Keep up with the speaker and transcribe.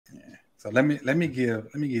So let me give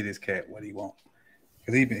this cat what he wants.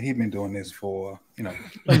 Because he been doing this for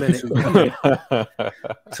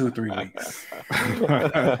 2-3 weeks.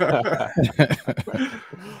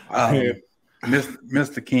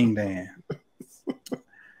 Mr. King Dan,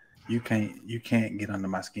 you can't get under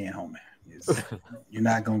my skin, homie. You're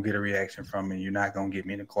not gonna get a reaction from me. You're not gonna get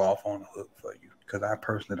me to call off on the hook for you because I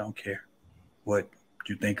personally don't care what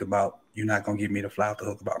you think about. You're not gonna get me to fly off the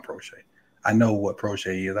hook about Prochet. I know what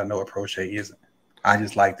Prochet is. I know what Prochet isn't. I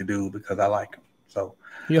just like the dude because I like him. So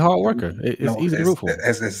you're a hard worker. It's easy to root for.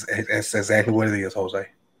 That's exactly what it is, Jose.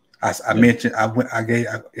 I mentioned I gave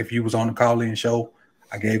if you was on the call-in show,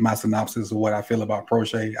 I gave my synopsis of what I feel about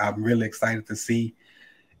Prochet. I'm really excited to see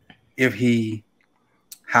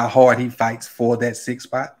how hard he fights for that 6th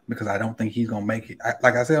spot because I don't think he's gonna make it.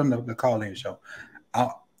 Like I said on the call-in show,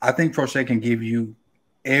 I think Prochet can give you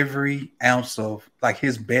every ounce of like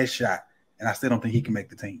his best shot, and I still don't think he can make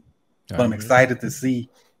the team. But I'm excited to see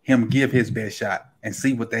him give his best shot and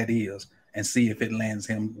see what that is and see if it lands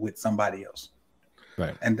him with somebody else.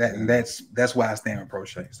 Right. And that's why I stand with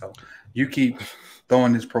Prochet. So you keep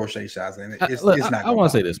throwing this Prochet shots and it's not. I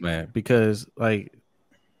want to say this, man, because like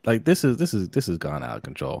this is gone out of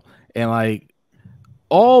control. And like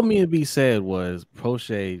all me and B said was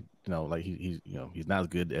Prochet, like he's not as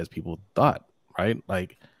good as people thought, right?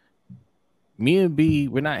 Like me and B,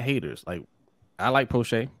 we're not haters. Like I like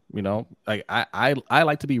Prochet, like I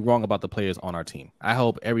like to be wrong about the players on our team. I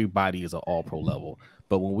hope everybody is an all-pro level.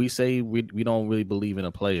 But when we say we don't really believe in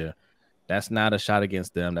a player, that's not a shot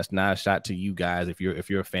against them. That's not a shot to you guys if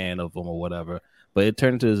you're a fan of them or whatever. But it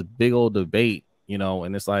turned into this big old debate,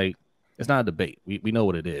 and it's like it's not a debate. We know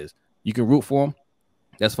what it is. You can root for him,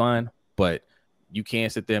 that's fine, but you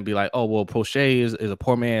can't sit there and be like, oh well, Prochet is a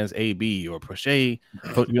poor man's AB or Prochet.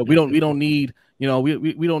 We don't need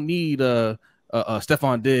we don't need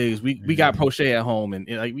Stephon Diggs. We got Prochet at home, and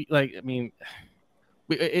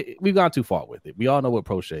we've gone too far with it. We all know what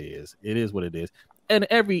Prochet is. It is what it is. And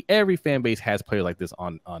every fan base has players like this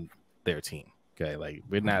on their team. Okay, like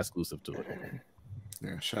we're not exclusive to it.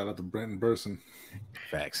 Yeah, shout out to Brenton Burson.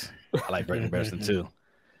 Facts. I like Brenton Burson too.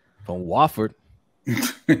 From Wofford.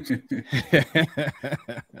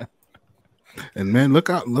 And man, look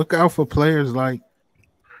out for players like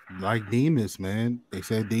Demas, man. They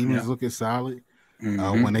said Demas looking solid.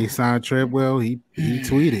 When they signed Treadwell, he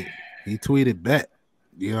tweeted bet.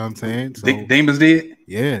 You know what I'm saying? So Demas did?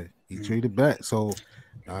 Yeah, he tweeted bet. So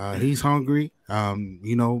he's hungry.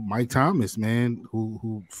 Mike Thomas, man,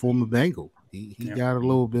 who former Bengal. He got a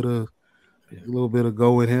little bit of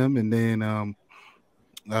go with him, and then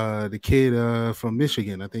the kid from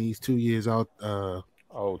Michigan, I think he's 2 years out.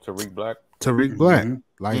 Tariq Black.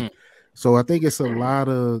 So I think it's a lot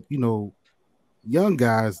of young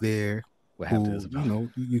guys there who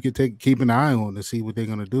you could keep an eye on to see what they're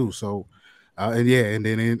gonna do. So and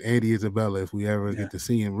then Andy Isabella if we ever get to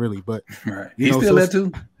see him really, but he's still there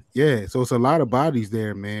too. Yeah, so it's a lot of bodies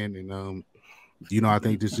there, man, and I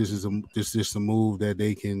think this is a move that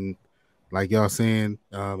they can, like y'all saying,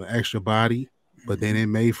 an extra body, but then it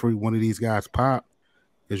may free one of these guys pop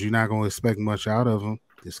because you're not going to expect much out of them.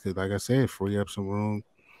 Just because, like I said, free up some room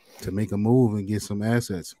to make a move and get some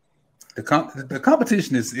assets. The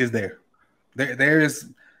competition is there. There is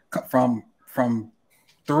from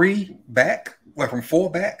 3 back, from 4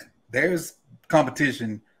 back. There's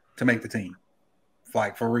competition to make the team.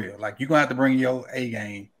 Like for real. Like you're gonna have to bring your A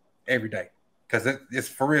game every day. Because it's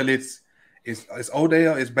for real. It's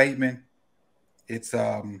Odell, it's Bateman, it's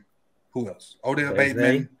who else? Odell,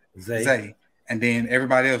 Bateman, Zay, and then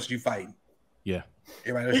everybody else you fighting. Yeah,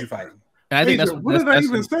 everybody else you fighting. And I think what did I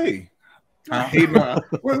even say? Well,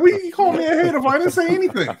 you call me a hater if I didn't say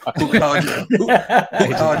anything. Who called you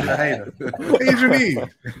a hater? Asian Eve.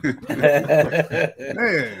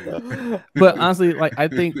 Man. But honestly, like I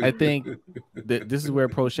think that this is where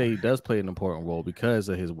Prochet does play an important role because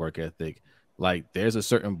of his work ethic. Like there's a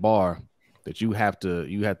certain bar that you have to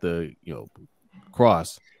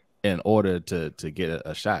cross in order to get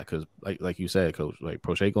a shot. Because like you said, Coach, like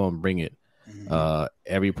Prochet gonna bring it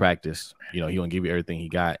every practice. He gonna give you everything he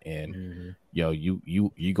got, and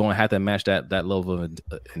you gonna have to match that level of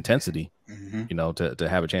intensity, to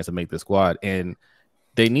have a chance to make the squad. And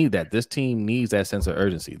they need that. This team needs that sense of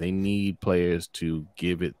urgency. They need players to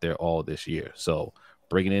give it their all this year. So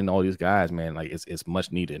bringing in all these guys, man, like it's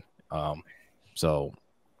much needed. So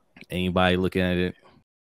anybody looking at it,